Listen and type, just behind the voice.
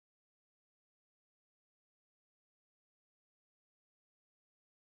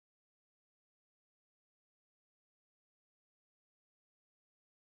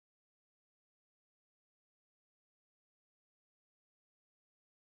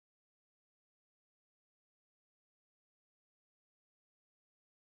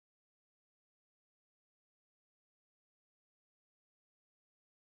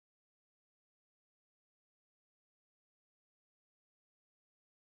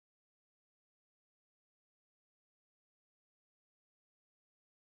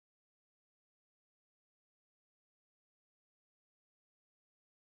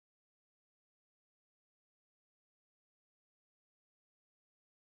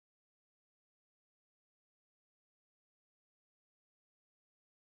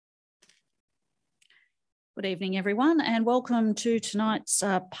Good evening, everyone, and welcome to tonight's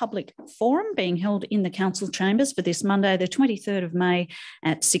public forum being held in the Council Chambers for this Monday, the 23rd of May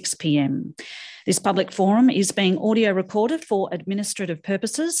at 6 p.m. This public forum is being audio recorded for administrative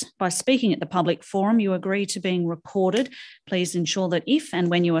purposes. By speaking at the public forum, you agree to being recorded. Please ensure that if and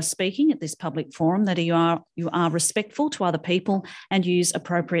when you are speaking at this public forum that you are respectful to other people and use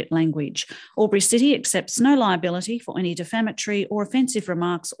appropriate language. Albury City accepts no liability for any defamatory or offensive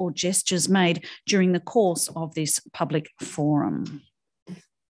remarks or gestures made during the course of this public forum.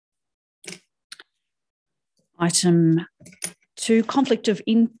 Item 2, conflict of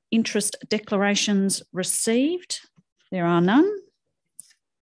interest declarations received. There are none.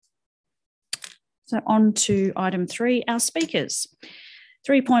 So on to item 3, our speakers.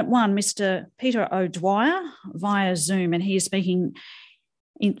 3.1, Mr. Peter O'Dwyer via Zoom, and he is speaking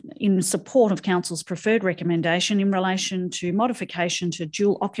in support of Council's preferred recommendation in relation to modification to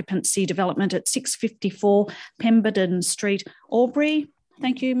dual occupancy development at 654 Pemberton Street, Albury.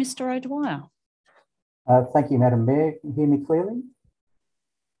 Thank you, Mr. O'Dwyer. Thank you, Madam Mayor. Can you hear me clearly?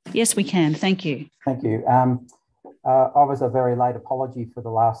 Yes, we can. Thank you. Thank you. I was a very late apology for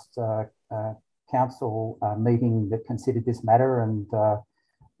the last council meeting that considered this matter, and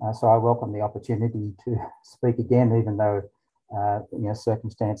so I welcome the opportunity to speak again, even though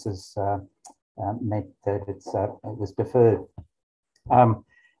circumstances meant that it was deferred.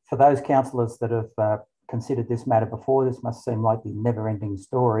 For those councillors that have considered this matter before, this must seem like the never-ending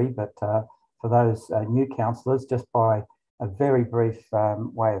story, but for those new councillors, just by a very brief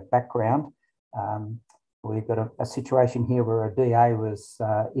way of background, we've got a situation here where a DA was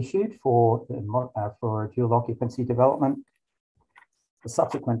issued for a dual occupancy development. The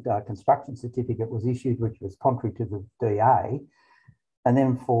subsequent construction certificate was issued, which was contrary to the DA. And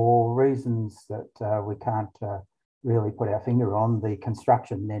then for reasons that we can't really put our finger on, the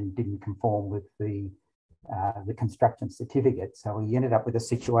construction then didn't conform with the construction certificate. So we ended up with a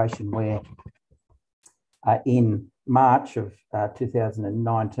situation where in March of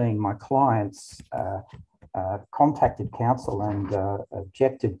 2019, my clients contacted council and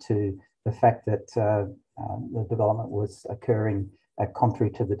objected to the fact that the development was occurring contrary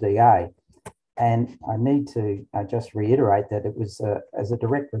to the DA. And I need to just reiterate that it was as a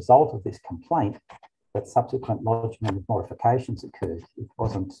direct result of this complaint that subsequent lodgement of modifications occurred. It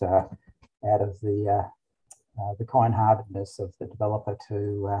wasn't out of the kind-heartedness of the developer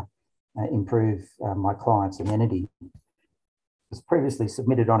to improve my client's amenity. It was previously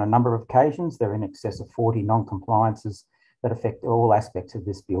submitted on a number of occasions. There are in excess of 40 non-compliances that affect all aspects of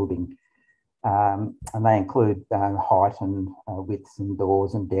this building. And they include height and widths and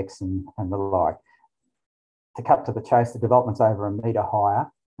doors and decks and the like. To cut to the chase, the development's over a metre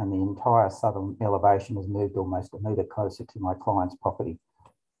higher and the entire southern elevation has moved almost a metre closer to my client's property.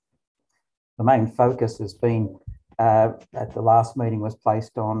 The main focus has been, at the last meeting, was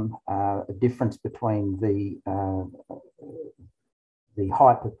placed on a difference between the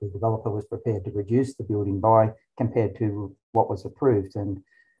height that the developer was prepared to reduce the building by compared to what was approved. And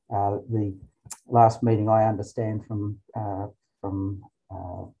the last meeting, I understand from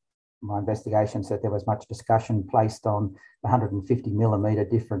my investigations that there was much discussion placed on the 150mm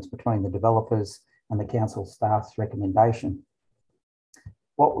difference between the developers and the council staff's recommendation.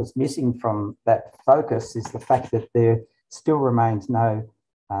 What was missing from that focus is the fact that there still remains no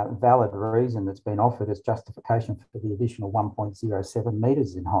valid reason that's been offered as justification for the additional 1.07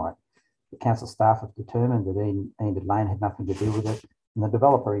 metres in height. The council staff have determined that Enid Lane had nothing to do with it, and the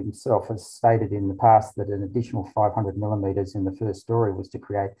developer himself has stated in the past that an additional 500mm in the first story was to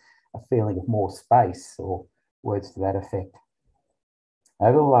create a feeling of more space, or words to that effect.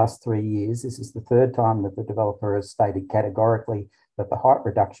 Over the last 3 years, this is the third time that the developer has stated categorically that the height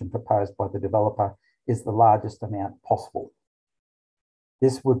reduction proposed by the developer is the largest amount possible.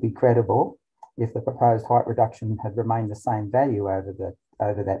 This would be credible if the proposed height reduction had remained the same value over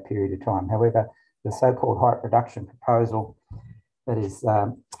that period of time. However, the so-called height reduction proposal that is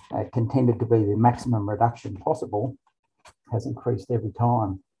contended to be the maximum reduction possible has increased every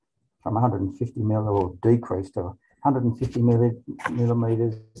time from 150mm, or decreased to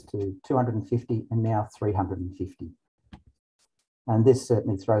 150mm to 250 and now 350. And this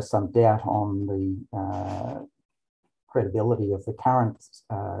certainly throws some doubt on the credibility of the current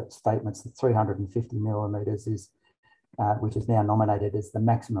statements that 350mm is, which is now nominated as the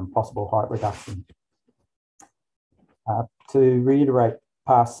maximum possible height reduction. To reiterate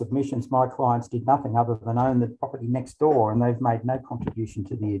past submissions, my clients did nothing other than own the property next door, and they've made no contribution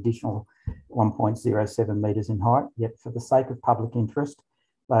to the additional 1.07 metres in height. Yet for the sake of public interest,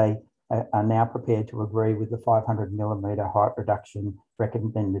 they are now prepared to agree with the 500mm height reduction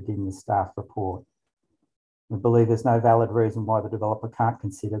recommended in the staff report. We believe there's no valid reason why the developer can't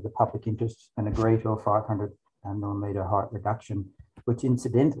consider the public interest and agree to a 500 millimetre height reduction, which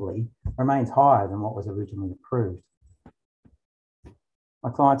incidentally remains higher than what was originally approved. My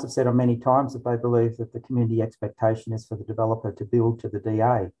clients have said on many times that they believe that the community expectation is for the developer to build to the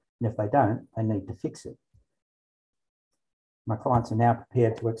DA, and if they don't, they need to fix it. My clients are now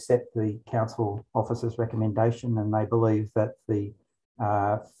prepared to accept the council officer's recommendation, and they believe that the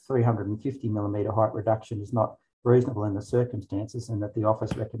 350 millimetre height reduction is not reasonable in the circumstances and that the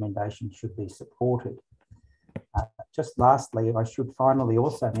office recommendation should be supported. Just lastly, I should finally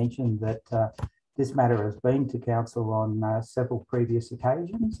also mention that this matter has been to council on several previous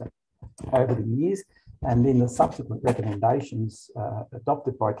occasions over the years, and in the subsequent recommendations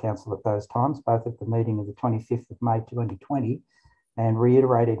adopted by council at those times, both at the meeting of the 25th of May 2020 and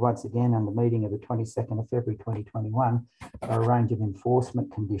reiterated once again in the meeting of the 22nd of February 2021, a range of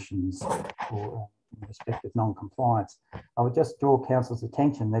enforcement conditions for in respect of non-compliance. I would just draw council's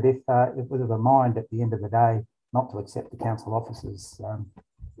attention that if it was of a mind at the end of the day not to accept the council officer's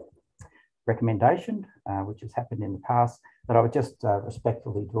recommendation, which has happened in the past, that I would just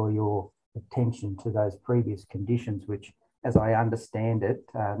respectfully draw your attention to those previous conditions, which, as I understand it,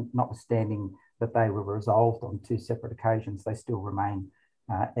 notwithstanding that they were resolved on two separate occasions, they still remain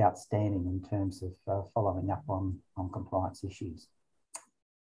outstanding in terms of following up on compliance issues.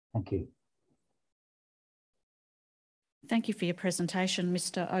 Thank you. Thank you for your presentation,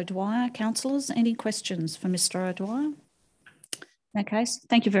 Mr O'Dwyer. Councillors, any questions for Mr O'Dwyer? In that case,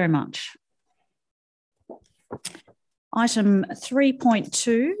 thank you very much. Item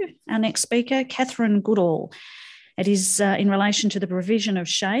 3.2, our next speaker, Catherine Goodall. It is in relation to the provision of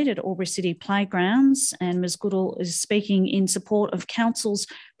shade at Albury City Playgrounds, and Ms Goodall is speaking in support of Council's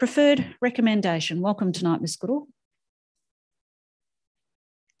preferred recommendation. Welcome tonight, Ms Goodall.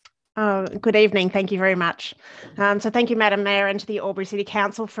 Good evening. Thank you very much. So thank you, Madam Mayor, and to the Albury City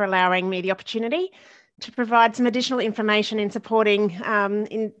Council for allowing me the opportunity to provide some additional information in support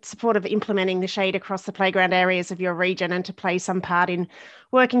of implementing the shade across the playground areas of your region, and to play some part in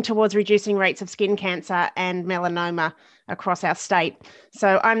working towards reducing rates of skin cancer and melanoma across our state.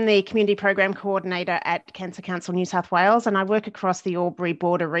 So I'm the Community Program Coordinator at Cancer Council New South Wales, and I work across the Albury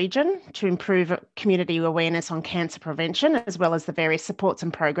border region to improve community awareness on cancer prevention, as well as the various supports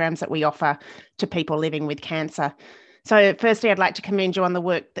and programs that we offer to people living with cancer. So firstly, I'd like to commend you on the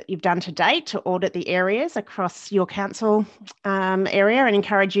work that you've done to date to audit the areas across your council area, and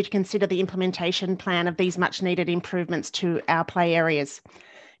encourage you to consider the implementation plan of these much needed improvements to our play areas.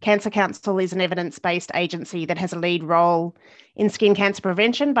 Cancer Council is an evidence-based agency that has a lead role in skin cancer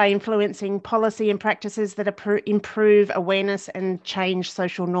prevention by influencing policy and practices that improve awareness and change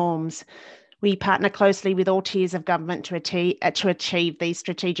social norms. We partner closely with all tiers of government to achieve these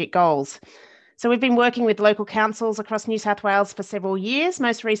strategic goals. So we've been working with local councils across New South Wales for several years,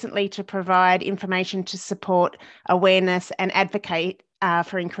 most recently to provide information to support awareness and advocate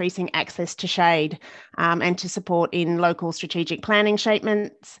for increasing access to shade, and to support in local strategic planning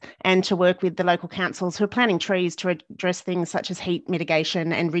statements, and to work with the local councils who are planting trees to address things such as heat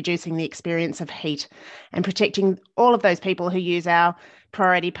mitigation and reducing the experience of heat, and protecting all of those people who use our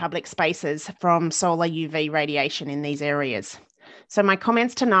priority public spaces from solar UV radiation in these areas. So my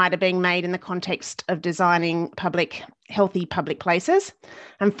comments tonight are being made in the context of designing healthy public places.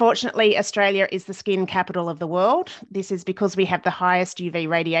 Unfortunately, Australia is the skin capital of the world. This is because we have the highest UV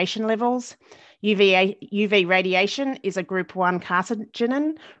radiation levels. UV radiation is a group 1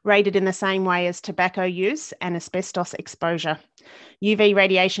 carcinogen, rated in the same way as tobacco use and asbestos exposure. UV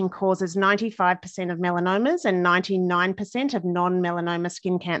radiation causes 95% of melanomas and 99% of non-melanoma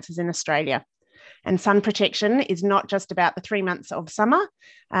skin cancers in Australia. And sun protection is not just about the 3 months of summer.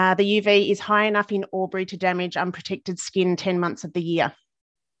 The UV is high enough in Albury to damage unprotected skin 10 months of the year.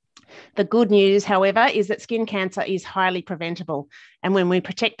 The good news, however, is that skin cancer is highly preventable. And when we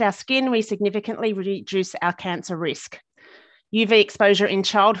protect our skin, we significantly reduce our cancer risk. UV exposure in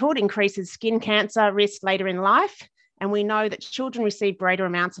childhood increases skin cancer risk later in life. And we know that children receive greater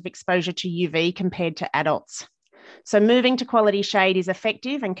amounts of exposure to UV compared to adults. So moving to quality shade is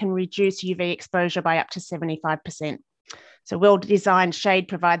effective and can reduce UV exposure by up to 75%. So well-designed shade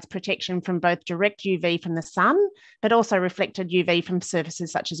provides protection from both direct UV from the sun, but also reflected UV from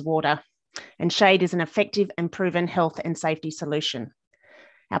surfaces such as water. And shade is an effective and proven health and safety solution.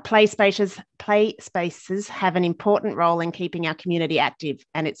 Our play spaces have an important role in keeping our community active,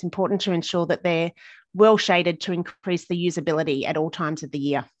 and it's important to ensure that they're well shaded to increase the usability at all times of the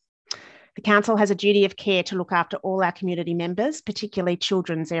year. The Council has a duty of care to look after all our community members, particularly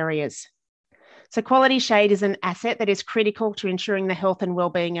children's areas. So quality shade is an asset that is critical to ensuring the health and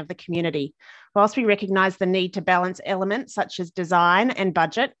wellbeing of the community. Whilst we recognise the need to balance elements such as design and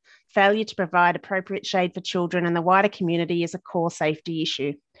budget, failure to provide appropriate shade for children and the wider community is a core safety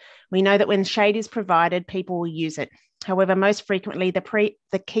issue. We know that when shade is provided, people will use it. However, most frequently,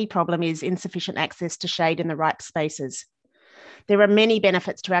 the key problem is insufficient access to shade in the right spaces. There are many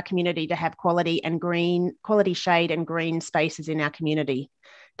benefits to our community to have quality shade and green spaces in our community.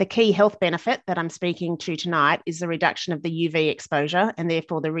 The key health benefit that I'm speaking to tonight is the reduction of the UV exposure and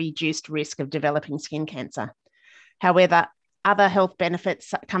therefore the reduced risk of developing skin cancer. However, other health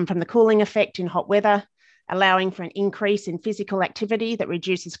benefits come from the cooling effect in hot weather, allowing for an increase in physical activity that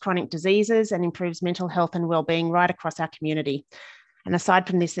reduces chronic diseases and improves mental health and wellbeing right across our community. And aside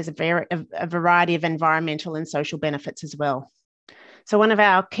from this, there's a variety of environmental and social benefits as well. So one of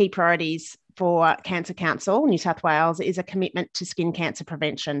our key priorities for Cancer Council New South Wales is a commitment to skin cancer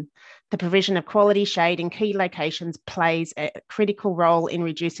prevention. The provision of quality shade in key locations plays a critical role in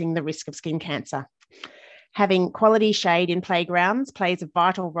reducing the risk of skin cancer. Having quality shade in playgrounds plays a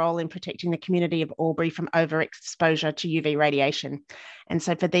vital role in protecting the community of Albury from overexposure to UV radiation. And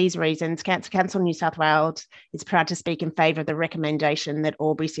so for these reasons, Cancer Council New South Wales is proud to speak in favour of the recommendation that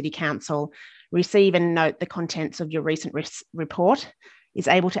Albury City Council receive and note the contents of your recent report, is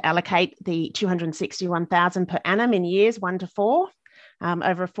able to allocate the $261,000 per annum in years 1 to 4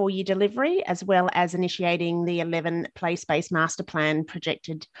 over a 4-year delivery, as well as initiating the 11 place-based master plan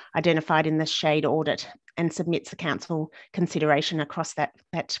projected identified in the shade audit, and submits the council consideration across that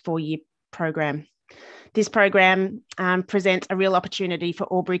 4-year program. This program presents a real opportunity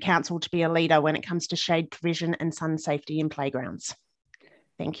for Albury Council to be a leader when it comes to shade provision and sun safety in playgrounds.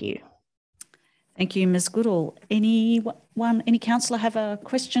 Thank you. Thank you, Ms Goodall. Any councillor have a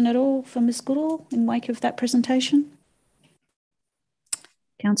question at all for Ms Goodall in wake of that presentation?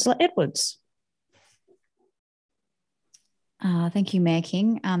 Councillor Edwards. Thank you, Mayor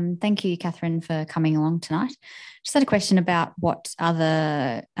King. Thank you, Catherine, for coming along tonight. Just had a question about what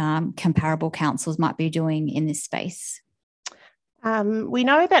other comparable councils might be doing in this space. We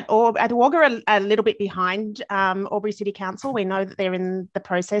know that Wagga are a little bit behind Albury City Council. We know that they're in the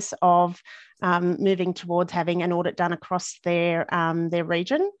process of moving towards having an audit done across their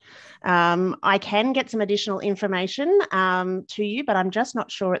region. I can get some additional information to you, but I'm just not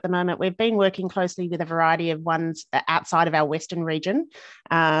sure at the moment. We've been working closely with a variety of ones outside of our Western region,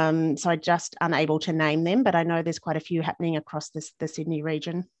 so I'm just unable to name them, but I know there's quite a few happening across the Sydney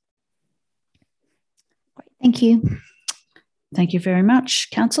region. Great, thank you. Thank you very much.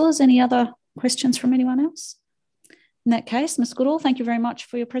 Councillors, any other questions from anyone else? In that case, Ms Goodall, thank you very much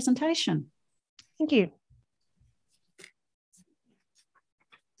for your presentation. Thank you.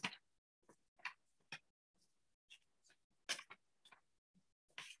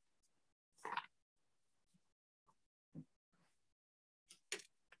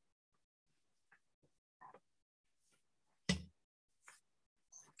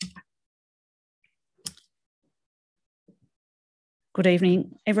 Good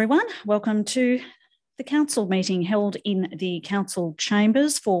evening, everyone. Welcome to the council meeting held in the council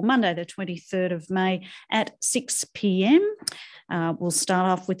chambers for Monday, the 23rd of May at 6 p.m. We'll start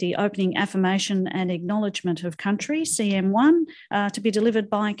off with the opening affirmation and acknowledgement of country, CM1, to be delivered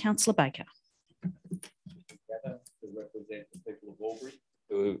by Councillor Baker. To represent the people of Albury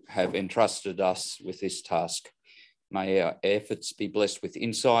who have entrusted us with this task. May our efforts be blessed with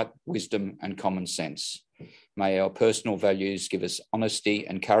insight, wisdom and common sense. May our personal values give us honesty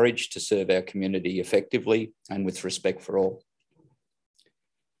and courage to serve our community effectively and with respect for all.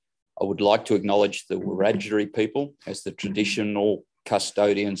 I would like to acknowledge the Wiradjuri people as the traditional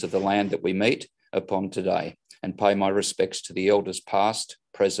custodians of the land that we meet upon today, and pay my respects to the elders past,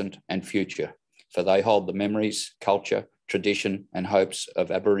 present and future, for they hold the memories, culture, tradition and hopes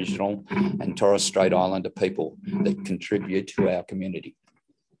of Aboriginal and Torres Strait Islander people that contribute to our community.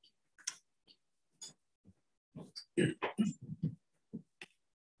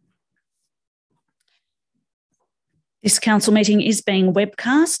 This council meeting is being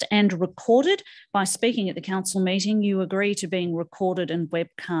webcast and recorded. By speaking at the council meeting, you agree to being recorded and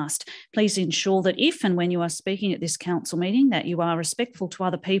webcast. Please ensure that if and when you are speaking at this council meeting that you are respectful to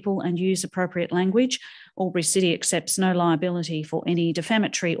other people and use appropriate language. Albury City accepts no liability for any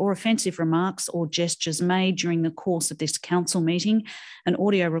defamatory or offensive remarks or gestures made during the course of this council meeting. An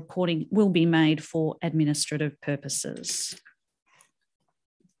audio recording will be made for administrative purposes.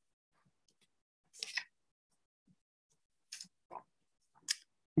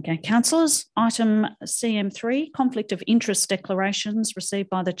 Okay, councillors, item CM3, conflict of interest declarations received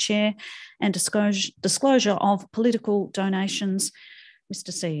by the Chair and disclosure of political donations. Mr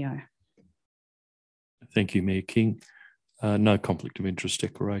CEO. Thank you, Mayor King. No conflict of interest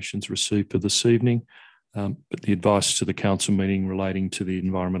declarations received for this evening, but the advice to the council meeting relating to the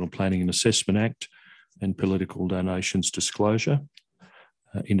Environmental Planning and Assessment Act and political donations disclosure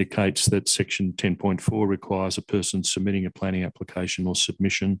indicates that section 10.4 requires a person submitting a planning application or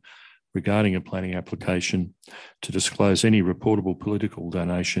submission regarding a planning application to disclose any reportable political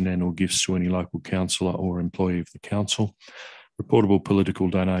donation and or gifts to any local councillor or employee of the council. Reportable political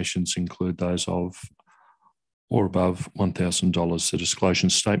donations include those of or above $1,000. The disclosure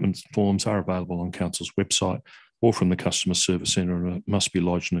statement forms are available on Council's website or from the Customer Service Centre and must be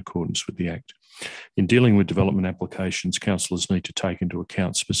lodged in accordance with the Act. In dealing with development applications, councillors need to take into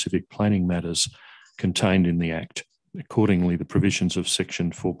account specific planning matters contained in the Act. Accordingly, the provisions of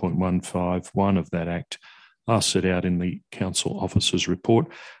section 4.151 of that Act are set out in the Council Officer's report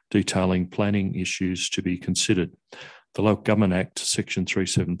detailing planning issues to be considered. The Local Government Act, section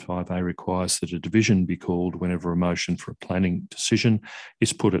 375A, requires that a division be called whenever a motion for a planning decision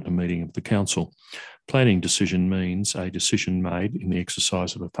is put at a meeting of the council. Planning decision means a decision made in the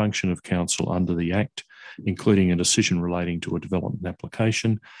exercise of a function of council under the Act, including a decision relating to a development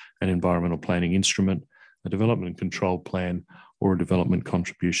application, an environmental planning instrument, a development control plan, or a development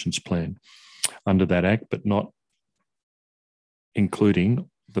contributions plan under that Act, but not including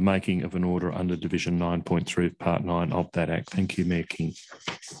the making of an order under Division 9.3 of Part 9 of that Act. Thank you, Mayor King.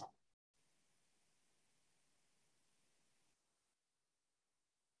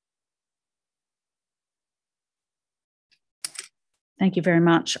 Thank you very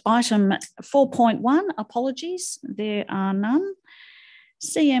much. Item 4.1, apologies, there are none.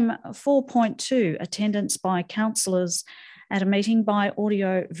 CM 4.2, attendance by councillors at a meeting by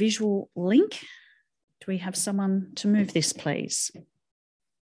audio visual link. Do we have someone to move this, please?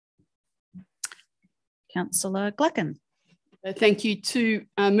 Councillor Glacken. Thank you. To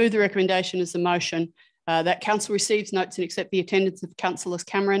move the recommendation as a motion that council receives, notes and accept the attendance of councillors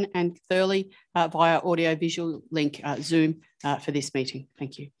Cameron and Thurley via audio visual link Zoom for this meeting.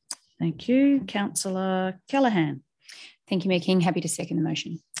 Thank you. Thank you. Councillor Callaghan. Thank you, Mayor King. Happy to second the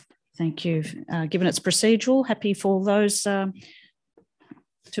motion. Thank you. Given it's procedural, happy for those to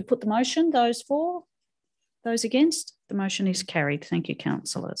put the motion. Those for? Those against? The motion is carried. Thank you,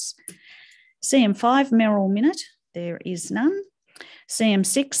 councillors. CM5, Merrill Minute. There is none.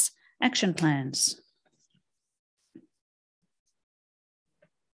 CM6, action plans.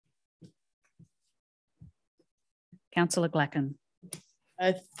 Councillor Glacken.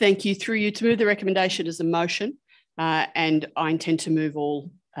 Thank you. Through you, to move the recommendation as a motion, and I intend to move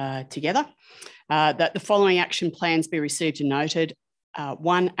all together, that the following action plans be received and noted.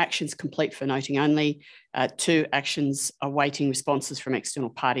 1, actions complete for noting only. 2, actions awaiting responses from external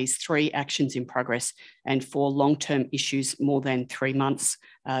parties. 3, actions in progress. And 4, long-term issues more than 3 months,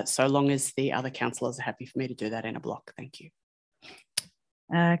 so long as the other councillors are happy for me to do that in a block. Thank you.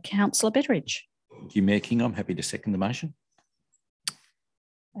 Councillor Betteridge. Thank you, Mayor King. I'm happy to second the motion.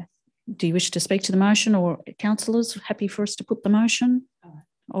 Do you wish to speak to the motion, or councillors happy for us to put the motion?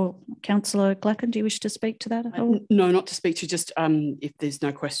 Or Councillor Glacken, do you wish to speak to that at all? No, not to speak to, just if there's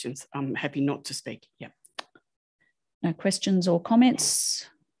no questions, I'm happy not to speak. Yeah. No questions or comments?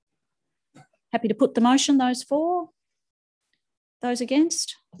 Happy to put the motion. Those for? Those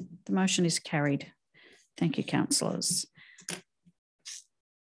against? The motion is carried. Thank you, councillors.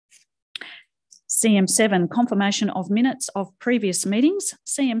 CM7, confirmation of minutes of previous meetings.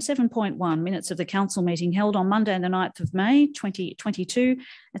 CM7.1, minutes of the council meeting held on Monday the 9th of May 2022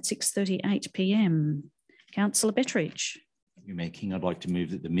 at 6:38 p.m. Councillor Betteridge. Thank you, Mayor King. I'd like to move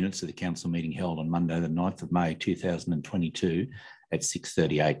that the minutes of the council meeting held on Monday the 9th of May 2022 at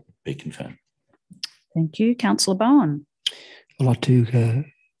 6:38 be confirmed. Thank you. Councillor Bowen. I'd like to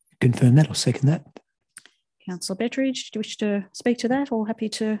confirm that or second that. Councillor Betteridge, do you wish to speak to that, or happy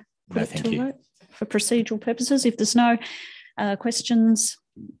to put it to a vote? For procedural purposes, if there's no questions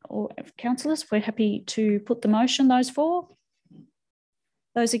or councillors, we're happy to put the motion. Those for?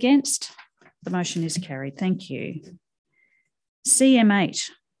 Those against? The motion is carried. Thank you.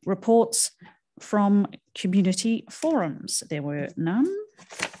 CM8, reports from community forums. There were none.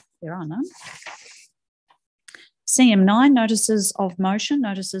 There are none. CM9, notices of motion,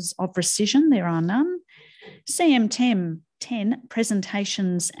 notices of rescission. There are none. CM10,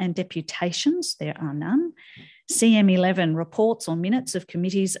 presentations and deputations. There are none. CM11, reports on minutes of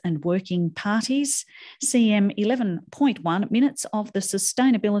committees and working parties. CM 11.1, minutes of the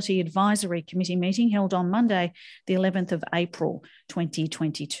Sustainability Advisory Committee meeting held on Monday, the 11th of April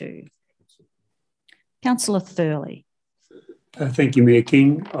 2022. Councillor Thurley. Thank you, Mayor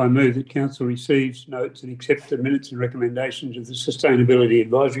King. I move that Council receives, notes and accepts the minutes and recommendations of the Sustainability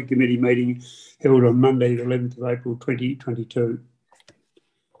Advisory Committee meeting held on Monday, the 11th of April 2022.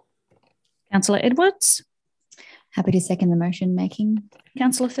 Councillor Edwards. Happy to second the motion, Making.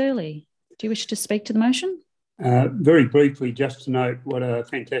 Councillor Thurley, do you wish to speak to the motion? Very briefly, just to note what a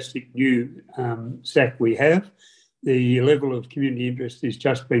fantastic new SAC we have. The level of community interest has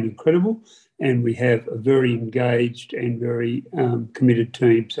just been incredible, and we have a very engaged and very committed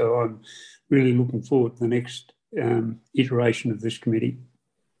team. So I'm really looking forward to the next iteration of this committee.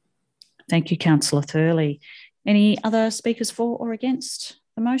 Thank you, Councillor Thurley. Any other speakers for or against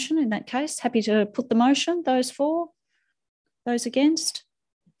the motion? In that case, happy to put the motion. Those for, those against?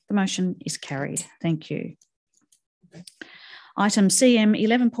 The motion is carried. Thank you. Item CM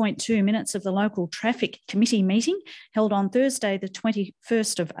 11.2, minutes of the Local Traffic Committee meeting held on Thursday, the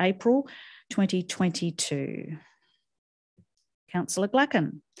 21st of April, 2022. Councillor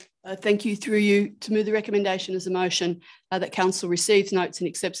Glacken. Thank you. Through you, to move the recommendation as a motion that Council receives, notes and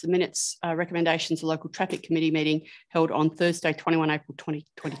accepts the minutes recommendations of the Local Traffic Committee meeting held on Thursday, 21 April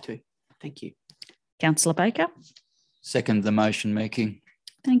 2022. Thank you. Councillor Baker. Second the motion, Making.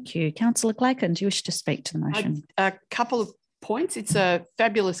 Thank you. Councillor Glacken, do you wish to speak to the motion? A couple of points. It's a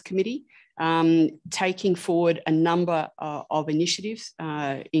fabulous committee taking forward a number of initiatives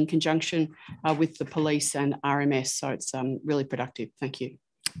in conjunction with the police and RMS. So it's really productive. Thank you.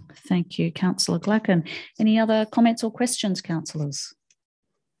 Thank you, Councillor Glacken. Any other comments or questions, councillors?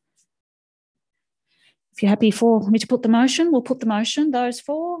 If you're happy for me to put the motion, we'll put the motion. Those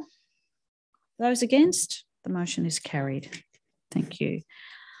for, those against? The motion is carried. Thank you.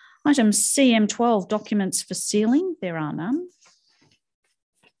 Item CM 12, documents for sealing. There are none.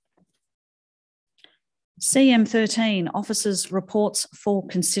 CM 13, officers' reports for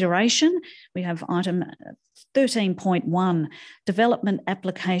consideration. We have item 13.1, development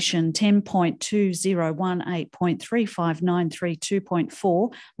application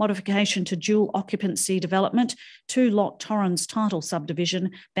 10.2018.3593.2.4, modification to dual occupancy development, 2-lot Torrens title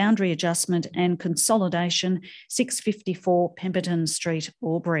subdivision, boundary adjustment and consolidation, 654 Pemberton Street,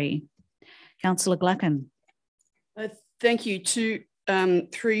 Albury. Councillor Glacken. Thank you.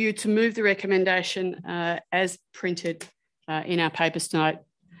 Through you, to move the recommendation as printed in our papers tonight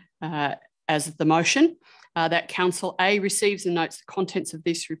as the motion, that Council A receives and notes the contents of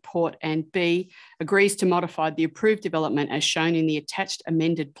this report, and B agrees to modify the approved development as shown in the attached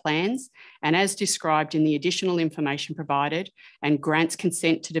amended plans and as described in the additional information provided, and grants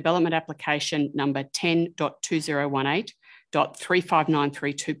consent to development application number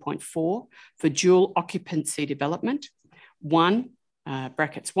 10.2018.3593.2.4 for dual occupancy development. 1,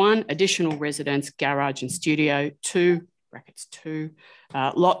 additional residence, garage and studio. 2,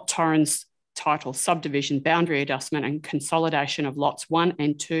 lot Torrens title subdivision, boundary adjustment and consolidation of lots 1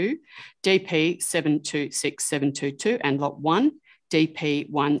 and 2, DP 726722, and lot 1, DP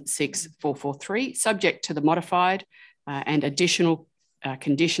 16443, subject to the modified and additional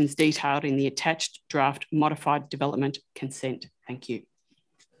conditions detailed in the attached draft modified development consent. Thank you.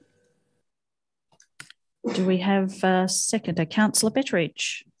 Do we have a seconder? Councillor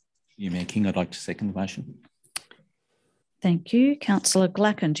Betteridge. You, Mayor King, I'd like to second the motion. Thank you. Councillor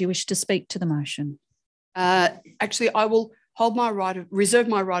Glacken, do you wish to speak to the motion? Actually, I will hold my reserve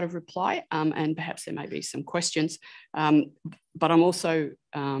my right of reply, and perhaps there may be some questions, but I'm also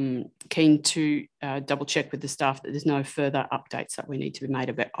keen to double check with the staff that there's no further updates that we need to be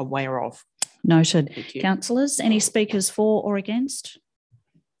made aware of. Noted. Councillors, any speakers for or against?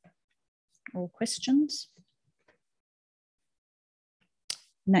 Or questions?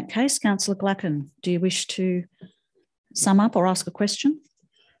 In that case, Councillor Glacken, do you wish to sum up or ask a question?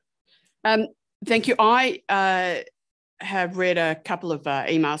 Thank you. I have read a couple of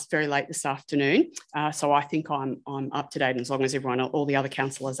emails very late this afternoon, so I think I'm up to date. And as long as all the other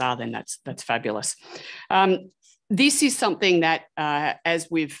councillors are, then that's fabulous. This is something that, as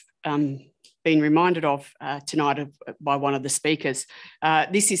we've been reminded of tonight by one of the speakers,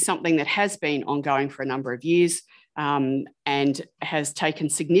 this is something that has been ongoing for a number of years and has taken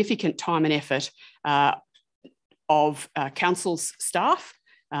significant time and effort of council's staff,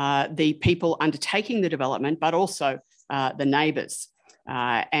 the people undertaking the development, but also the neighbours.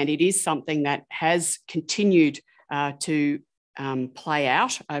 And it is something that has continued to play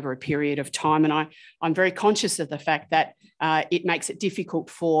out over a period of time. And I'm very conscious of the fact that it makes it difficult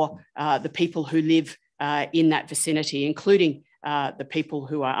for the people who live in that vicinity, including the people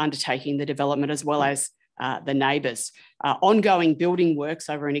who are undertaking the development, as well as the neighbours. Ongoing building works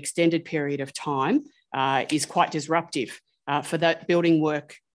over an extended period of time is quite disruptive. For that building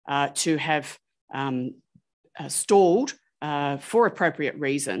work to have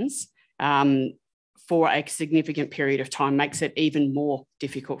for a significant period of time makes it even more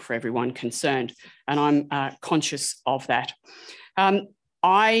difficult for everyone concerned. And I'm conscious of that.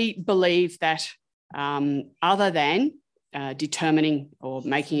 I believe that other than determining or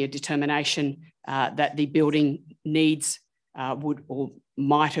making a determination that the building needs would or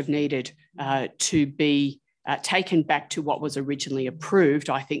might have needed to be taken back to what was originally approved,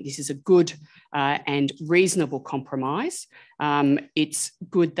 I think this is a good and reasonable compromise. It's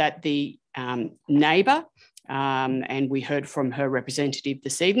good that the neighbour, and we heard from her representative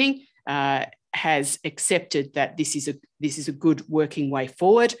this evening, has accepted that this is a good working way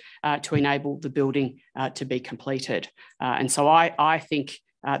forward to enable the building to be completed. And so I think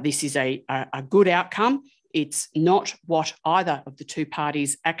this is a good outcome. It's not what either of the two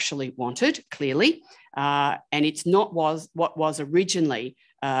parties actually wanted, clearly, and it's not what was originally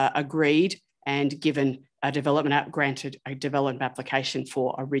agreed and given granted a development application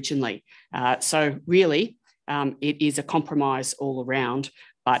for originally. So really, it is a compromise all around,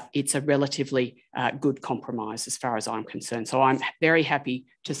 but it's a relatively good compromise as far as I'm concerned. So I'm very happy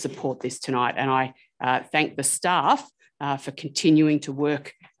to support this tonight, and I thank the staff for continuing to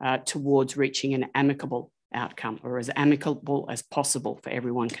work towards reaching an amicable outcome, or as amicable as possible for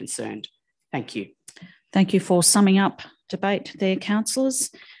everyone concerned. Thank you. Thank you for summing up debate there, councillors.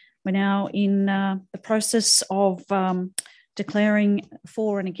 We're now in the process of declaring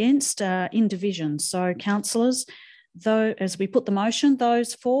for and against in division. So councillors, though, as we put the motion,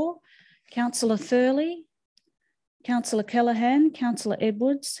 those for: Councillor Thurley, Councillor Callaghan, Councillor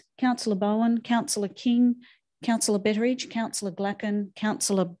Edwards, Councillor Bowen, Councillor King, Councillor Betteridge, Councillor Glacken,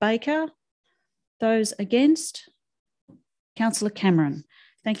 Councillor Baker. Those against? Councillor Cameron.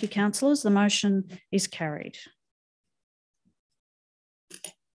 Thank you, councillors. The motion is carried.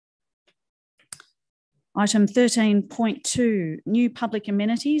 Item 13.2, new public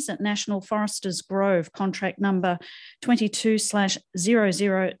amenities at National Foresters Grove, contract number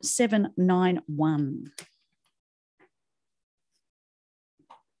 22/00791.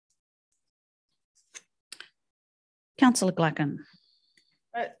 Councillor Glacken.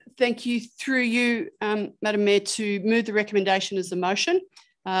 Thank you. Through you, Madam Mayor, to move the recommendation as a motion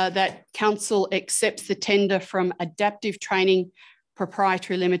that Council accepts the tender from Adaptive Training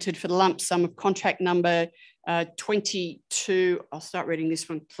Proprietary Limited for the lump sum of contract number 22. I'll start reading this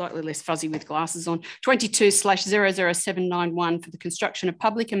one slightly less fuzzy with glasses on. 22/00791 for the construction of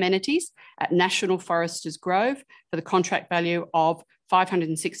public amenities at National Foresters Grove for the contract value of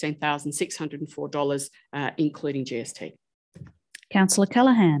 $516,604, including GST. Councillor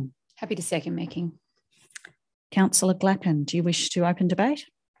Callaghan. Happy to second, Meking. Councillor Glacken, do you wish to open debate?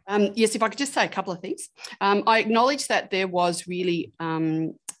 Yes, if I could just say a couple of things. I acknowledge that there was really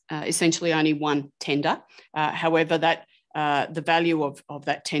essentially only one tender. However, that the value of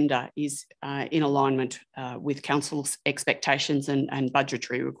that tender is in alignment with Council's expectations and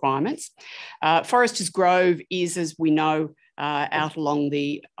budgetary requirements. Foresters Grove is, as we know, out along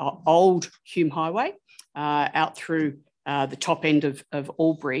the old Hume Highway, out through the top end of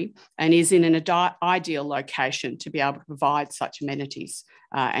Albury, and is in an ideal location to be able to provide such amenities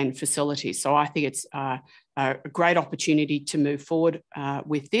and facilities. So I think it's a great opportunity to move forward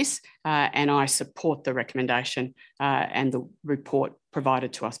with this, and I support the recommendation and the report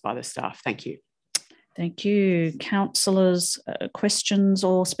provided to us by the staff. Thank you. Thank you. Councillors, questions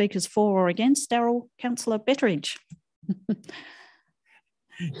or speakers for or against? Daryl, Councillor Betteridge.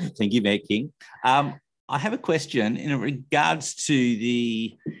 Thank you, Mayor King. I have a question in regards to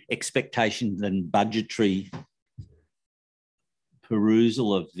the expectations and budgetary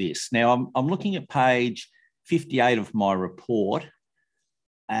perusal of this. Now, I'm looking at page 58 of my report,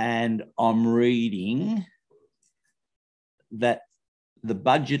 and I'm reading that the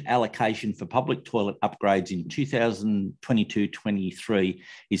budget allocation for public toilet upgrades in 2022-23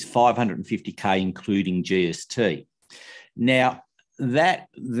 is $550K, including GST. Now, that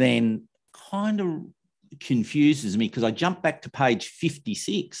then kind of confuses me, because I jump back to page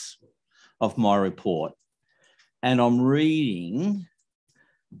 56 of my report, and I'm reading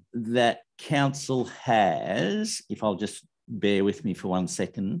that council has, if I'll just bear with me for 1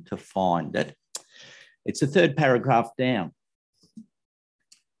 second to find it, it's the third paragraph down.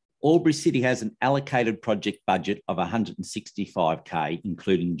 Albury City has an allocated project budget of $165K,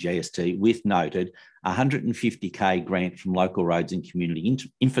 including GST, with noted $150K grant from local roads and community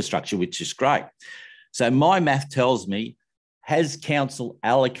infrastructure, which is great. So my math tells me, has council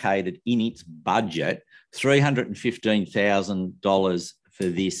allocated in its budget $315,000 for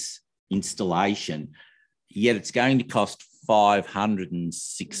this installation, yet it's going to cost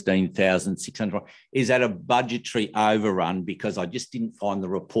 $516,600. Is that a budgetary overrun? Because I just didn't find the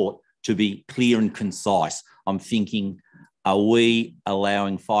report to be clear and concise, I'm thinking, are we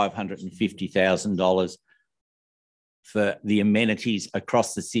allowing $550,000 for the amenities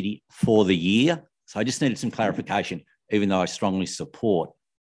across the city for the year? So I just needed some clarification, even though I strongly support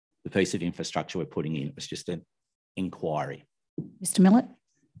the piece of infrastructure we're putting in. It was just an inquiry. Mr. Millett.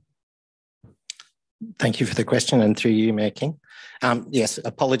 Thank you for the question, and through you, Mayor King. Yes,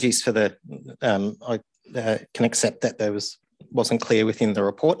 apologies for the, I can accept that there wasn't clear within the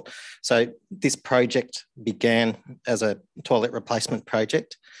report. So this project began as a toilet replacement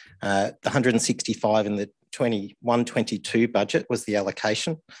project. The 165 in the 21-22 budget was the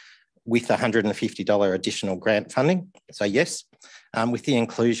allocation, with $150 additional grant funding. So yes, with the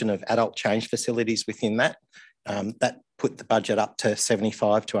inclusion of adult change facilities within that, that put the budget up to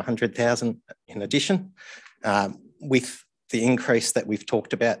 75 to 100,000 in addition. With the increase that we've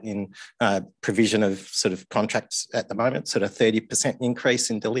talked about in provision of sort of contracts at the moment, sort of 30% increase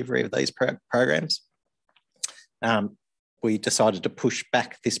in delivery of these programs. We decided to push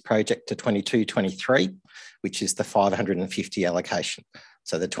back this project to 22-23, which is the 550 allocation.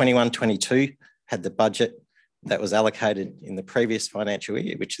 So the 21-22 had the budget that was allocated in the previous financial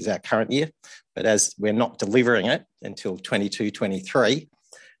year, which is our current year. But as we're not delivering it until 22-23,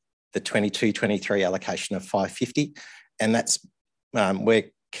 the 22-23 allocation of 550, and that's,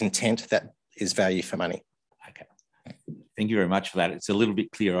 we're content that is value for money. Okay. Thank you very much for that. It's a little bit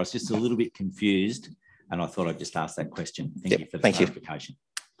clearer. I was just a little bit confused, and I thought I'd just ask that question. Thank you for the clarification.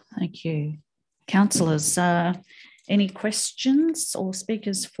 Thank you. Councillors, any questions or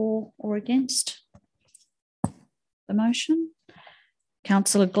speakers for or against the motion?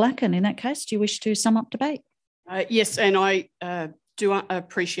 Councillor Glacken, in that case, do you wish to sum up debate? Yes, and I do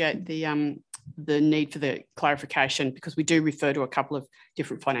appreciate the need for the clarification, because we do refer to a couple of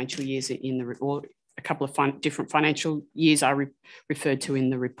different financial years in the report. A couple of different financial years are referred to in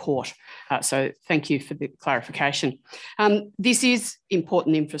the report. So thank you for the clarification. This is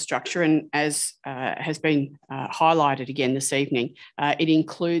important infrastructure, and as has been highlighted again this evening, it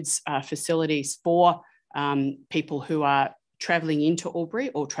includes facilities for people who are travelling into Albury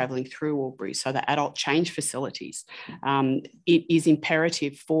or travelling through Albury, so the adult change facilities. It is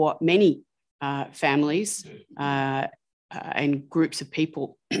imperative for many families and groups of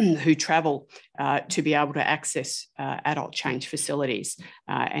people who travel to be able to access adult change facilities.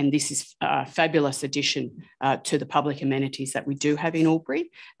 And this is a fabulous addition to the public amenities that we do have in Albury.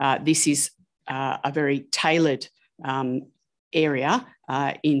 This is a very tailored area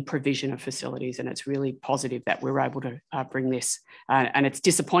in provision of facilities, and it's really positive that we were able to bring this. And it's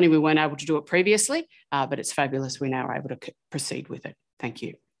disappointing we weren't able to do it previously, but it's fabulous we're now able to proceed with it. Thank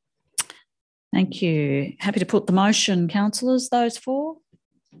you. Thank you. Happy to put the motion, councillors. Those for?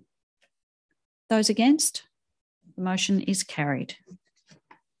 Those against? The motion is carried.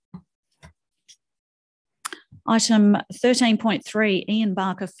 Item 13.3, Ian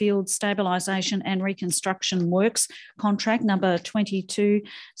Barker Field Stabilisation and Reconstruction Works, contract number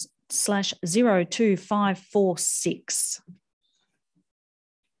 22/02546.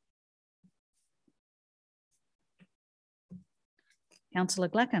 Councillor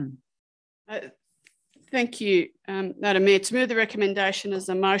Glacken. Thank you, Madam Mayor. To move the recommendation as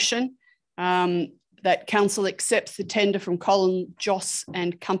a motion that Council accepts the tender from Colin Joss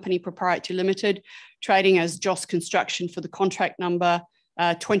and Company Proprietary Limited, trading as Joss Construction, for the contract number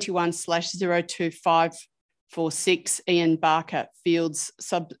 21/02546, Ian Barker Fields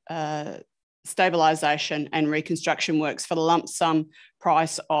Stabilisation and Reconstruction Works, for the lump sum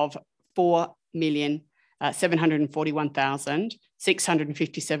price of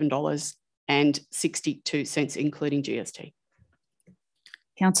 $4,741,657.62, including GST.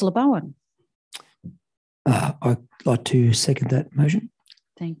 Councillor Bowen. I'd like to second that motion.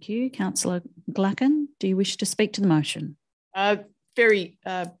 Thank you. Councillor Glacken, do you wish to speak to the motion? Very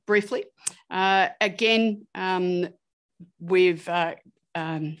briefly. Again, we've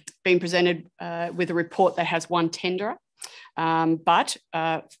been presented with a report that has one tenderer, but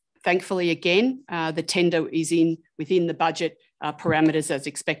thankfully, again, the tender is within the budget parameters as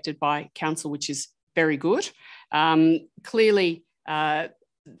expected by Council, which is very good. Clearly, the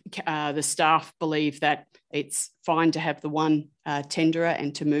staff believe that it's fine to have the one tenderer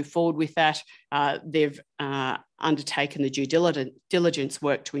and to move forward with that. They've undertaken the due diligence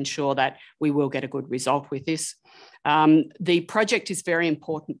work to ensure that we will get a good result with this. The project is very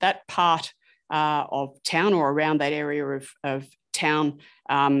important. That part of town, or around that area of town,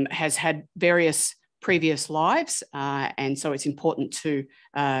 has had various previous lives, and so it's important to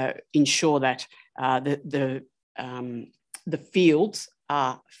ensure that the fields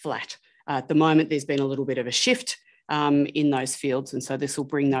are flat. At the moment, there's been a little bit of a shift in those fields. And so this will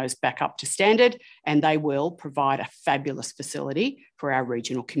bring those back up to standard, and they will provide a fabulous facility for our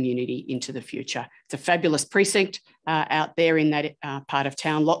regional community into the future. It's a fabulous precinct out there in that part of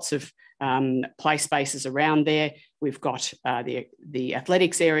town, lots of play spaces around there. We've got the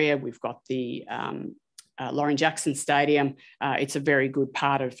athletics area, we've got the Lauren Jackson Stadium. It's a very good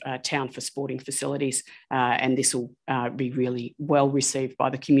part of town for sporting facilities, and this will be really well received by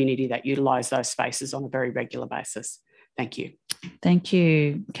the community that utilise those spaces on a very regular basis. Thank you. Thank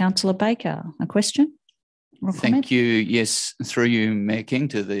you. Councillor Baker, a question or a comment? Thank you. Yes, through you, Mayor King,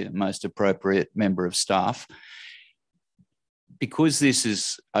 to the most appropriate member of staff. Because this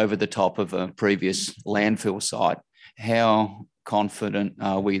is over the top of a previous landfill site, how confident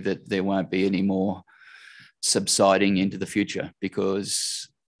are we that there won't be any more subsiding into the future? Because,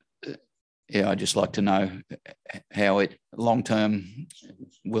 yeah, I'd just like to know how it long-term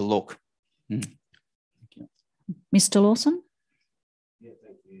will look. Mr. Lawson? Yeah,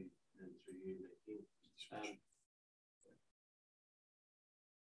 thank you.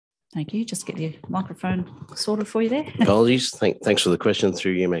 Thank you. Just get your microphone sorted for you there. Apologies. Thanks for the question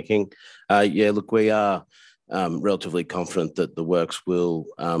through you, Mayor King. Yeah, look, we are relatively confident that the works will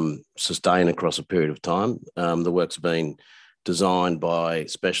sustain across a period of time. The work's been designed by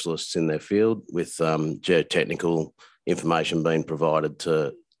specialists in their field with geotechnical information being provided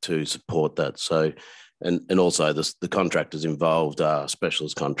to support that. So, and also the contractors involved are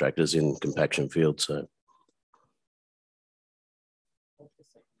specialist contractors in compaction fields. So.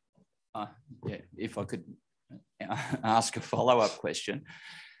 Yeah, if I could ask a follow-up question.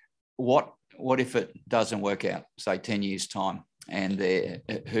 What if it doesn't work out, say 10 years' time, and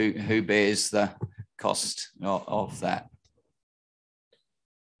who bears the cost of that?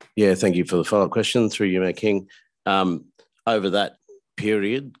 Yeah, thank you for the follow-up question through you, Mayor King. Over that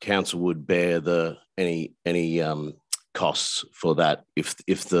period, council would bear any costs for that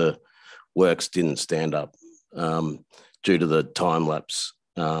if the works didn't stand up due to the time lapse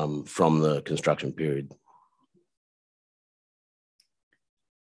from the construction period.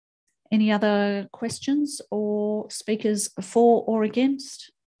 Any other questions or speakers for or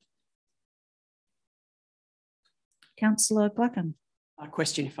against? Councillor Gluckin. A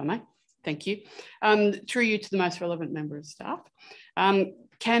question, if I may. Thank you. Through you to the most relevant member of staff.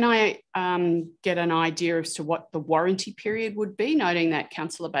 Can I get an idea as to what the warranty period would be, noting that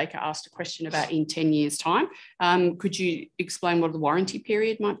Councillor Baker asked a question about in 10 years' time? Could you explain what the warranty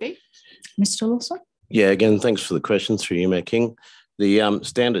period might be? Mr. Lawson? Yeah, again, thanks for the question through you, Mayor King. The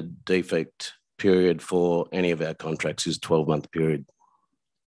standard defect period for any of our contracts is 12-month period.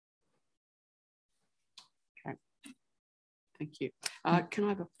 Okay. Thank you. Can I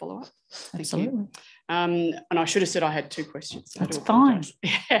have a follow-up? Absolutely. And I should have said I had two questions. That's fine.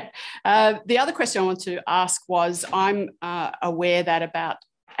 Yeah. The other question I want to ask was, I'm aware that about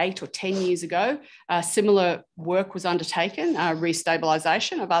 8 or 10 years ago, similar work was undertaken,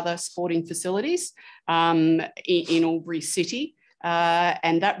 restabilisation of other sporting facilities in Albury City.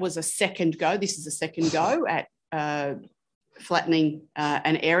 And that was a second go. This is a second go at flattening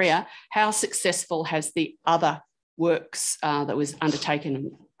an area. How successful has the other works that was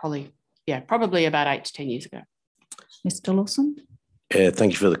undertaken probably about 8 to 10 years ago? Mr. Lawson? Yeah,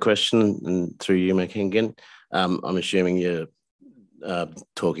 thank you for the question, and through you, Mayor King, again. I'm assuming you're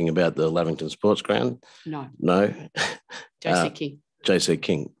talking about the Lavington Sports Ground? No. No? JC King. JC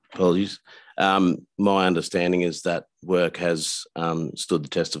King, apologies. My understanding is that work has stood the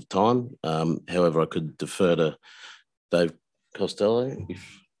test of time. However, I could defer to Dave Costello.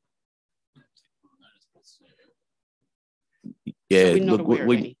 Yeah, so look,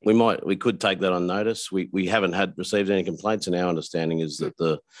 we could take that on notice. We haven't received any complaints, and our understanding is that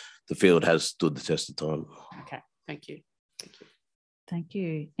the field has stood the test of time. Okay, thank you. Thank you. Thank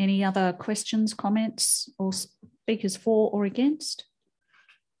you. Any other questions, comments, or speakers for or against?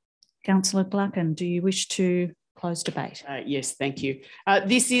 Councillor Gluckin, do you wish to close debate? Yes, thank you.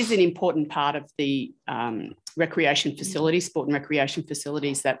 This is an important part of the recreation facilities, sport and recreation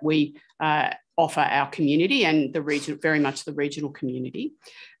facilities that we offer our community and the region, very much the regional community.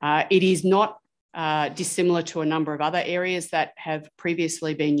 It is not dissimilar to a number of other areas that have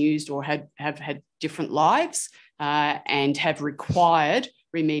previously been used or have had different lives and have required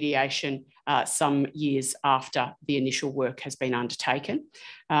remediation some years after the initial work has been undertaken.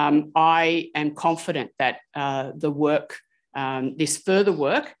 I am confident that the work, this further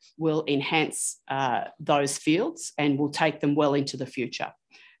work, will enhance those fields and will take them well into the future.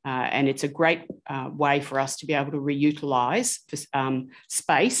 And it's a great way for us to be able to reutilise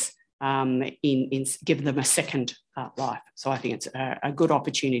space in giving them a second life. So I think it's a good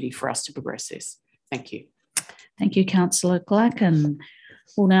opportunity for us to progress this. Thank you. Thank you, Councillor Glack. And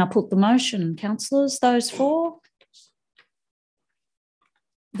we'll now put the motion. Councillors, those for?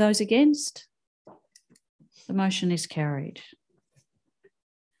 Those against? The motion is carried.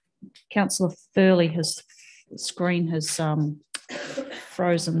 Councillor Thurley, his screen has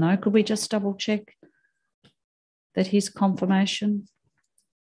frozen though. Could we just double check that his confirmation?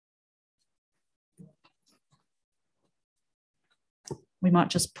 We might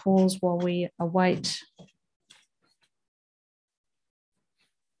just pause while we await.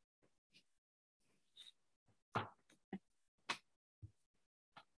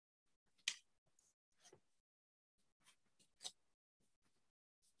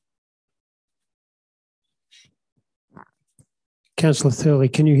 Councillor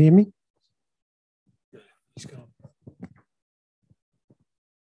Thurley, can you hear me? He's gone.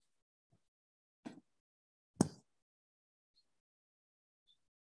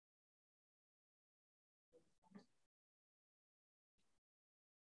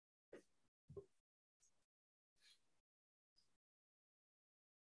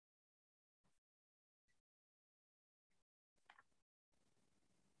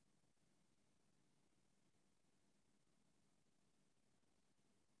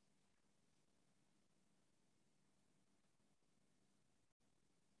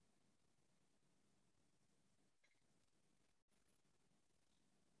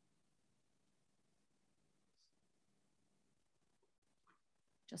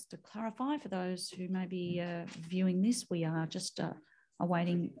 Just to clarify for those who may be viewing this, we are just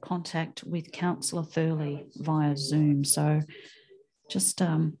awaiting contact with Councillor Thurley via Zoom. So just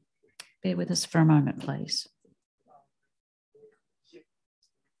bear with us for a moment, please.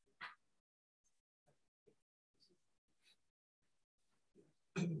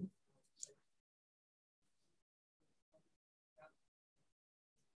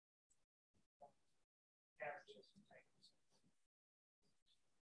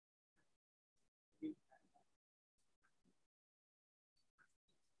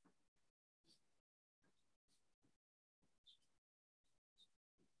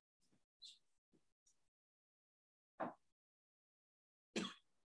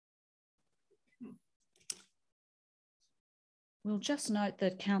 We'll just note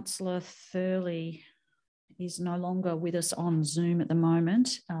that Councillor Thurley is no longer with us on Zoom at the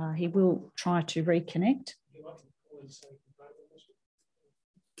moment. He will try to reconnect.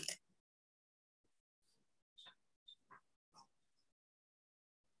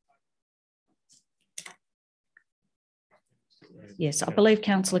 Yes, I believe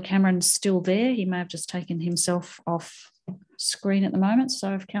Councillor Cameron's still there. He may have just taken himself off screen at the moment.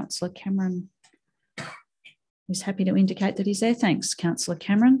 So if Councillor Cameron is happy to indicate that he's there. Thanks, Councillor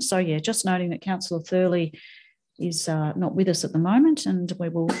Cameron. So yeah, just noting that Councillor Thurley is not with us at the moment, and we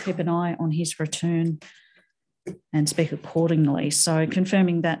will keep an eye on his return and speak accordingly. So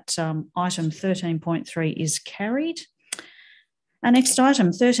confirming that item 13.3 is carried. Our next item,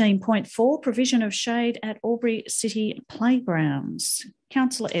 13.4, provision of shade at Albury City Playgrounds.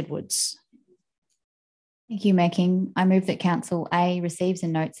 Councillor Edwards. Thank you, Mayor King. I move that Council A receives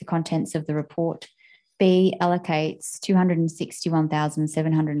and notes the contents of the report. B allocates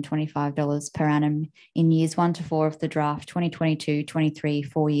 $261,725 per annum in years 1 to 4 of the draft 2022-23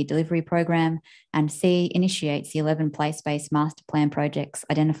 4-year delivery program, and C initiates the 11 place-based master plan projects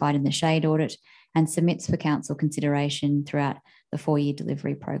identified in the shade audit and submits for council consideration throughout the 4-year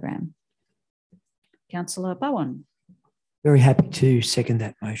delivery program. Councillor Bowen. Very happy to second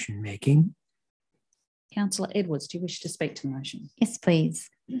that motion, Mayor King. Councillor Edwards, do you wish to speak to the motion? Yes, please.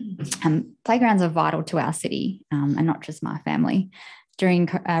 Playgrounds are vital to our city and not just my family. During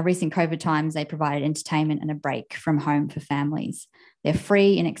recent COVID times, they provided entertainment and a break from home for families. They're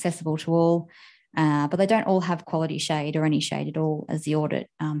free and accessible to all, but they don't all have quality shade or any shade at all, as the audit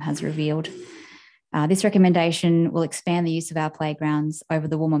has revealed. This recommendation will expand the use of our playgrounds over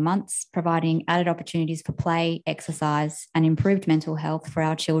the warmer months, providing added opportunities for play, exercise, and improved mental health for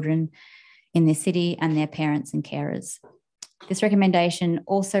our children in this city and their parents and carers. This recommendation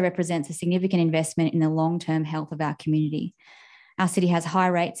also represents a significant investment in the long-term health of our community. Our city has high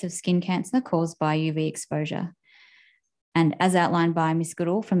rates of skin cancer caused by UV exposure. And as outlined by Ms.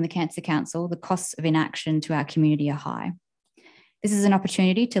 Goodall from the Cancer Council, the costs of inaction to our community are high. This is an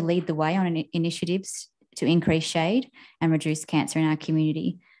opportunity to lead the way on initiatives to increase shade and reduce cancer in our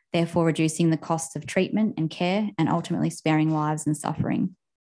community, therefore reducing the costs of treatment and care and ultimately sparing lives and suffering.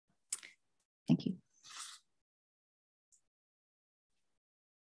 Thank you.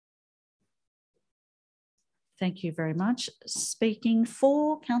 Thank you very much. Speaking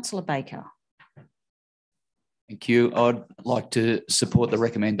for Councillor Baker. Thank you. I'd like to support the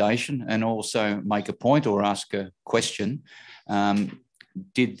recommendation and also make a point or ask a question.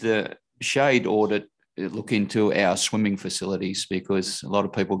 Did the shade audit look into our swimming facilities? Because a lot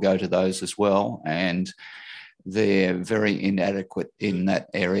of people go to those as well, and they're very inadequate in that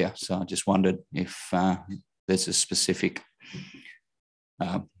area. So I just wondered if there's a specific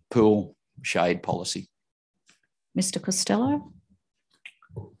pool shade policy. Mr. Costello.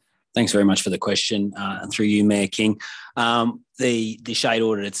 Thanks very much for the question. Through you, Mayor King. The shade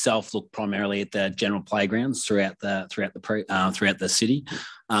audit itself looked primarily at the general playgrounds throughout the city,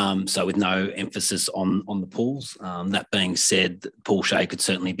 so with no emphasis on the pools. That being said, pool shade could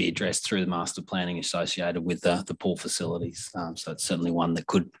certainly be addressed through the master planning associated with the pool facilities. So it's certainly one that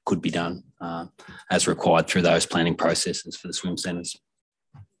could be done as required through those planning processes for the swim centres.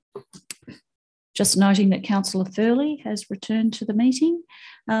 Just noting that Councillor Thurley has returned to the meeting.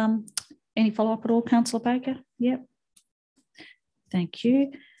 Any follow-up at all, Councillor Baker? Yep. Thank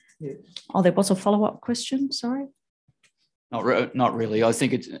you. Yes. Oh, there was a follow-up question, sorry. Not really. I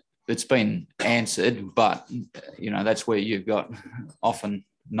think it's been answered, but that's where you've got often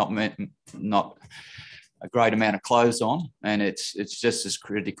not a great amount of clothes on, and it's just as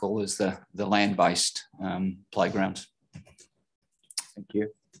critical as the land-based playgrounds. Thank you.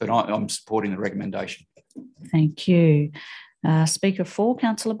 But I'm supporting the recommendation. Thank you. Speaker 4,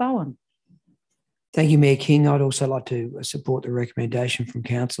 Councillor Bowen. Thank you, Mayor King. I'd also like to support the recommendation from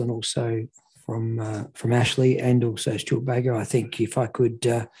Council and also from Ashley and also Stuart Baker. I think if I could,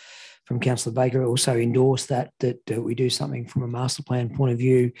 from Councillor Baker, also endorse that we do something from a master plan point of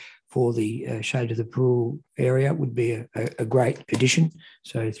view for the shade of the pool area would be a great addition.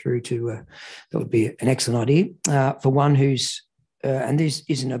 So through to, that would be an excellent idea. For one who's, and this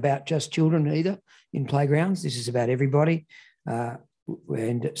isn't about just children either in playgrounds, this is about everybody.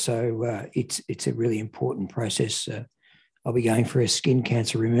 And so it's a really important process. I'll be going for a skin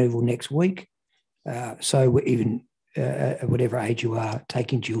cancer removal next week. So even at whatever age you are,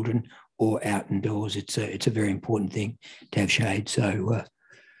 taking children or out indoors, it's a very important thing to have shade. So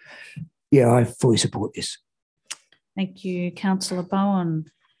yeah, I fully support this. Thank you, Councillor Bowen.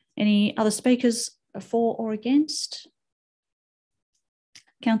 Any other speakers for or against?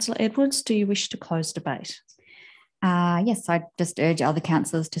 Councillor Edwards, do you wish to close debate? Yes, I just urge other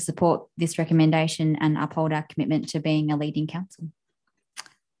councillors to support this recommendation and uphold our commitment to being a leading council.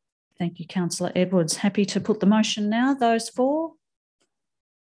 Thank you, Councillor Edwards. Happy to put the motion now. Those for?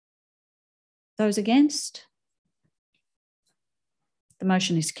 Those against? The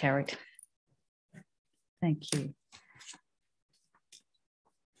motion is carried. Thank you.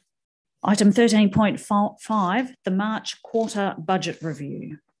 Item 13.5, the March quarter budget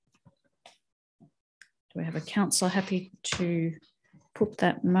review. Do we have a councillor happy to put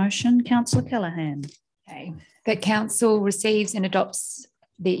that motion? Councillor Callaghan. Okay. That council receives and adopts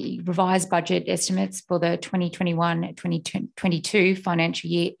the revised budget estimates for the 2021-2022 financial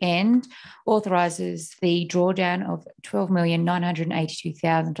year and authorises the drawdown of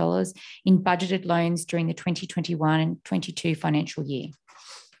 $12,982,000 in budgeted loans during the 2021-22 financial year.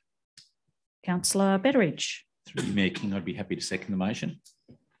 Councillor Betteridge. Through you, Mayor King, I'd be happy to second the motion.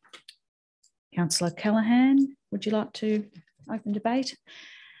 Councillor Callaghan, would you like to open debate?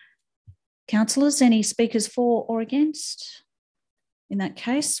 Councillors, any speakers for or against? In that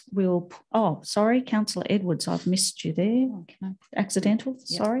case, we'll, sorry, Councillor Edwards, I've missed you there. Accidental,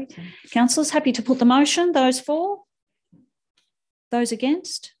 sorry. Yep. Councillors, happy to put the motion. Those for? Those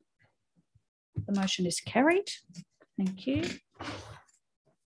against? The motion is carried. Thank you.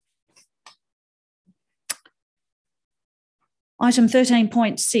 Item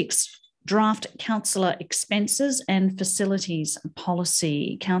 13.6, draft councillor expenses and facilities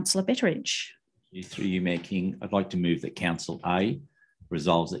policy. Councillor Betteridge. Through you, Mayor King, I'd like to move that Council A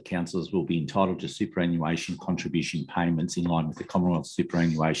resolves that councillors will be entitled to superannuation contribution payments in line with the Commonwealth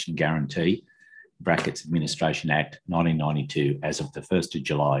Superannuation Guarantee (Administration Act 1992) as of the 1st of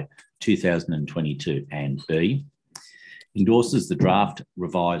July 2022, and B, endorses the draft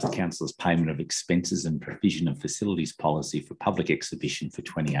revised councillors' payment of expenses and provision of facilities policy for public exhibition for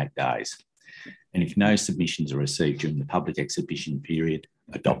 28 days. And if no submissions are received during the public exhibition period,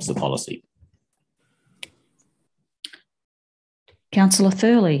 adopts the policy. Councillor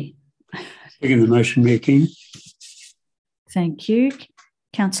Thurley. Second the motion, Mayor King. Thank you.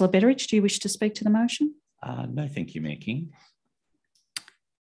 Councillor Betteridge, do you wish to speak to the motion? No, thank you, Mayor King.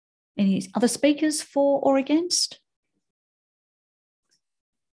 Any other speakers for or against?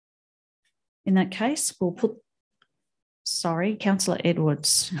 In that case, we'll put, sorry, Councillor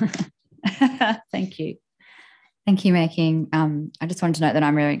Edwards. Thank you. Thank you, Mayor King. I just wanted to note that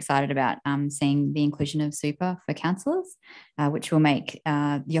I'm really excited about seeing the inclusion of super for councillors, which will make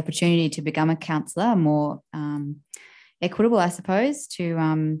the opportunity to become a councillor more equitable, I suppose,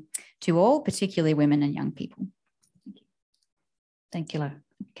 to all, particularly women and young people. Thank you,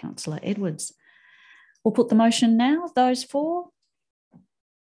 Councillor Edwards. We'll put the motion now. Those for?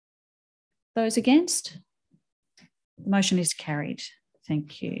 Those against? The motion is carried.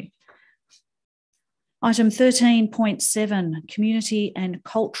 Thank you. Item 13.7, Community and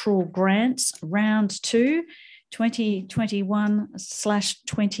Cultural Grants, Round 2,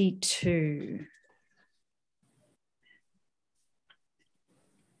 2021/22.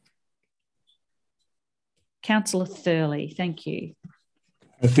 Councillor Thurley, thank you.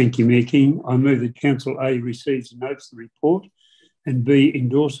 Thank you, Mayor King. I move that Council A receives and notes the report and B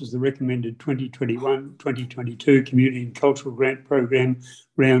endorses the recommended 2021-2022 Community and Cultural Grant Program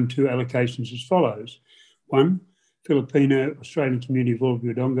Round 2 allocations as follows. 1. Filipino Australian Community of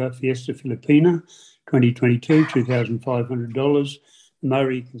Albury Wodonga Fiesta Filipina, 2022, $2,500.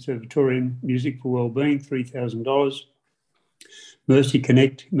 Murray Conservatorium Music for Wellbeing, $3,000. Mercy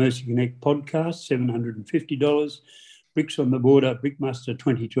Connect Podcast, $750. Bricks on the Border Brickmaster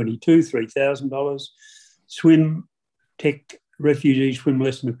 2022, $3,000. Swim Tech Refugee Swim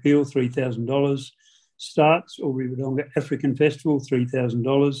Lesson Appeal, $3,000. Starts Albury Wodonga African Festival,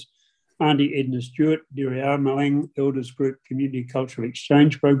 $3,000. Auntie Edna Stewart, Diriar Malang Elders Group Community Cultural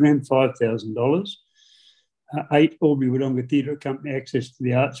Exchange Program, $5,000. 8, Albury Wodonga Theatre Company Access to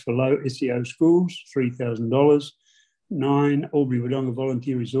the Arts for Low SEO Schools, $3,000. 9, Albury Wodonga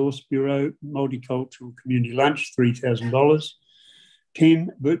Volunteer Resource Bureau Multicultural Community Lunch, $3,000.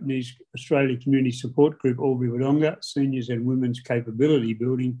 10, Bhutanese Australia Community Support Group Albury Wodonga Seniors and Women's Capability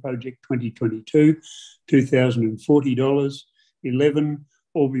Building Project 2022, $2,040. 11,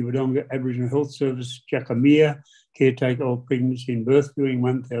 Albury Wodonga Aboriginal Health Service Jackamea Caretaker of Pregnancy and Birth Building,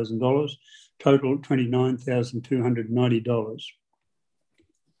 $1,000. Total $29,290.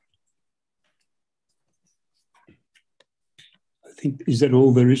 I think, is that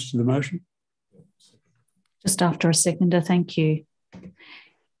all there is to the motion? Just after a seconder, thank you.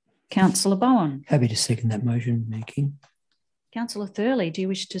 Councillor Bowen. Happy to second that motion, Mayor King. Councillor Thurley, do you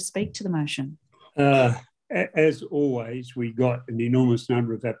wish to speak to the motion? As always, we got an enormous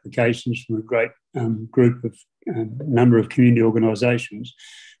number of applications from a great group of number of community organisations,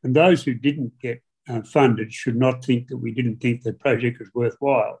 and those who didn't get funded should not think that we didn't think the project was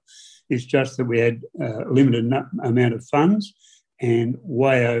worthwhile. It's just that we had a limited amount of funds and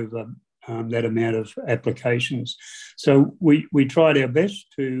way over that amount of applications. So we tried our best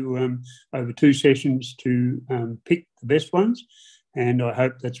to, over 2 sessions, to pick the best ones, and I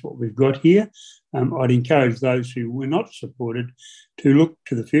hope that's what we've got here. I'd encourage those who were not supported to look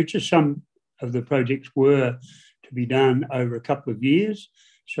to the future. Some of the projects were to be done over a couple of years,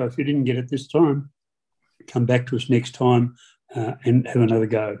 so if you didn't get it this time, come back to us next time and have another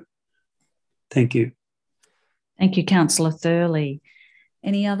go. Thank you. Thank you, Councillor Thurley.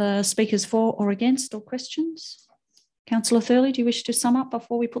 Any other speakers for or against or questions? Councillor Thurley, do you wish to sum up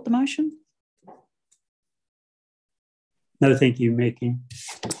before we put the motion? No, thank you, Mayor King.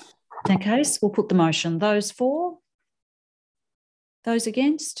 In that case, we'll put the motion. Those for? Those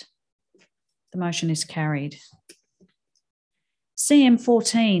against? The motion is carried.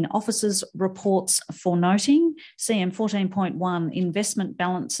 CM14, Officers' Reports for Noting. CM 14.1, Investment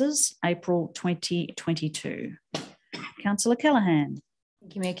Balances, April 2022. Councillor Callaghan.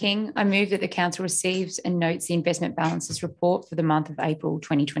 Thank you, Mayor King. I move that the Council receives and notes the investment balances report for the month of April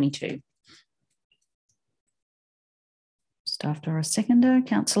 2022. Just after a seconder,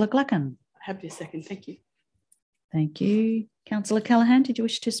 Councillor Gluckin. Happy to second, thank you. Thank you. Councillor Callaghan, did you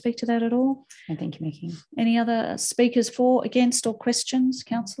wish to speak to that at all? And thank you, Mayor King. Any other speakers for, against or questions,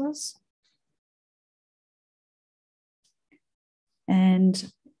 councillors?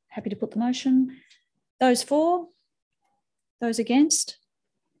 And happy to put the motion. Those for? Those against?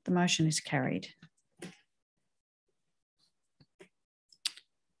 The motion is carried.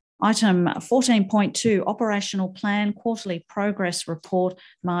 Item 14.2, Operational Plan Quarterly Progress Report,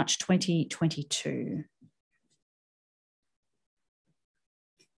 March 2022.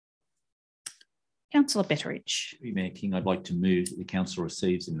 Councillor Betteridge. Mayor King, I'd like to move that the Council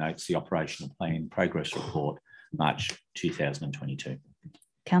receives and notes the Operational Plan Progress Report, March 2022.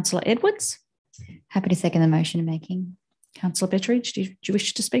 Councillor Edwards. Happy to second the motion, Mayor King. Councillor Betteridge, do you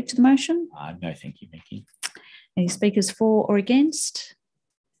wish to speak to the motion? No, thank you, Mayor King. Any speakers for or against?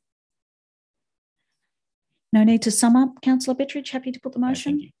 No need to sum up. Councillor Betteridge, happy to put the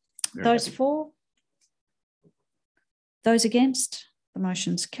motion? No, those happy. for? Those against? The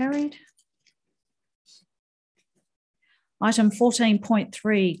motion's carried. Item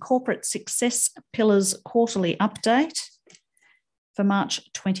 14.3, Corporate Success Pillars Quarterly Update for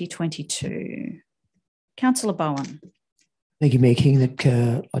March 2022. Councillor Bowen. Thank you, Mayor King.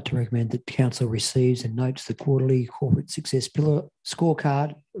 I'd like to recommend that Council receives and notes the quarterly Corporate Success Pillar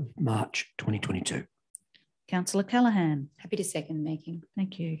scorecard of March 2022. Councillor Callaghan. Happy to second, Mayor King.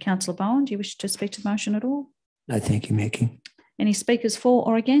 Thank you. Councillor Bowen, do you wish to speak to the motion at all? No, thank you, Mayor King. Any speakers for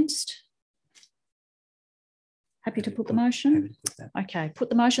or against? Happy to put the motion? Okay, put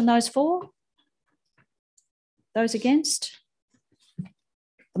the motion. Those for? Those against?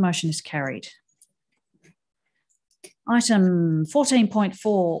 The motion is carried. Item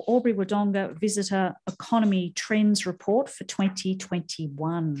 14.4, Albury-Wodonga Visitor Economy Trends Report for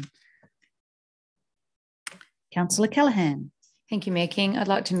 2021. Councillor Callaghan. Thank you, Mayor King. I'd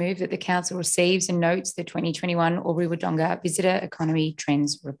like to move that the Council receives and notes the 2021 Albury-Wodonga Visitor Economy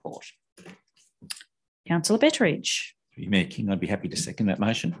Trends Report. Councillor Betteridge. Mayor King, I'd be happy to second that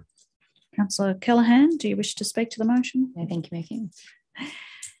motion. Councillor Callaghan, do you wish to speak to the motion? No, thank you, Mayor King.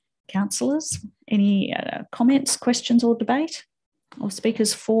 Councillors, any comments, questions or debate? Or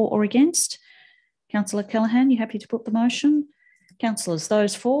speakers for or against? Councillor Callaghan, you happy to put the motion? Councillors,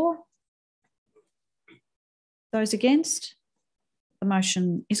 those for? Those against? The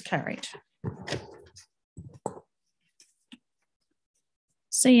motion is carried.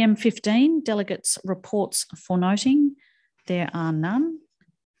 CM15, Delegates' Reports for Noting. There are none.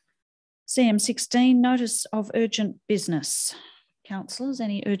 CM16, Notice of Urgent Business. Councillors,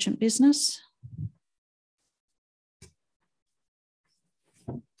 any urgent business?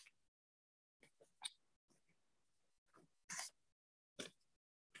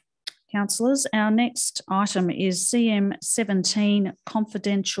 Councillors, our next item is CM17,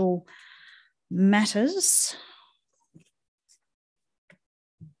 Confidential Matters.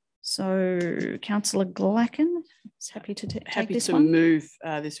 So, Councillor Glacken is happy to take this one. Happy to move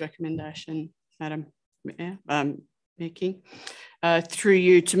this recommendation, Madam Mayor, Mayor King. Through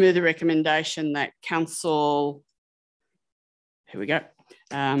you to move the recommendation that Council, here we go,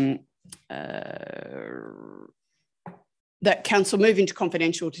 that Council move into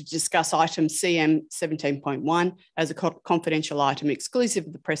confidential to discuss item CM 17.1 as a confidential item exclusive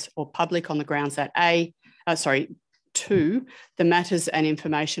of the press or public on the grounds that two, the matters and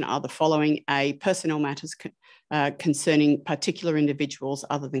information are the following: A, personnel matters concerning particular individuals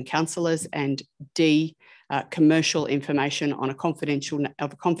other than councillors, and D, commercial information on a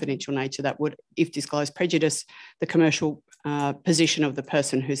confidential nature that would, if disclosed, prejudice the commercial position of the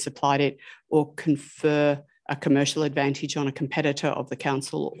person who supplied it or confer a commercial advantage on a competitor of the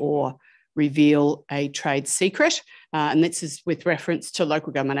council or reveal a trade secret. And this is with reference to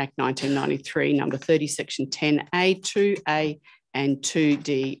Local Government Act 1993, number 30, section 10A, 2A and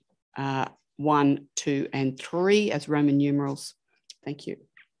 2D, 1, 2 and 3 as Roman numerals. Thank you.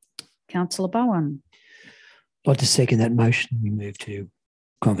 Councillor Bowen. I'd like to second that motion. We move to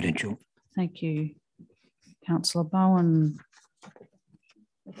confidential. Thank you. Councillor Bowen.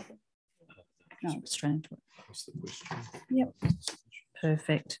 No, straight into it. Yep,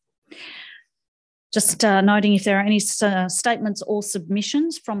 perfect. Just noting if there are any statements or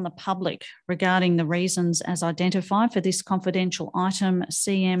submissions from the public regarding the reasons as identified for this confidential item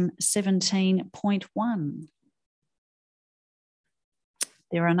CM 17.1.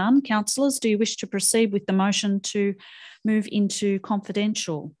 There are none. Councillors, do you wish to proceed with the motion to move into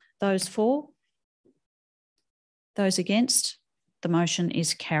confidential? Those for? Those against? The motion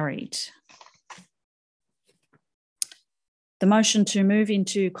is carried. The motion to move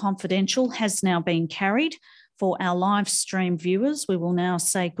into confidential has now been carried. For our live stream viewers, we will now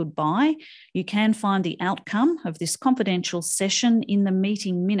say goodbye. You can find the outcome of this confidential session in the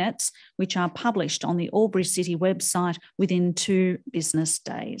meeting minutes, which are published on the Albury City website within 2 business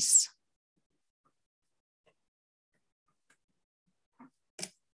days.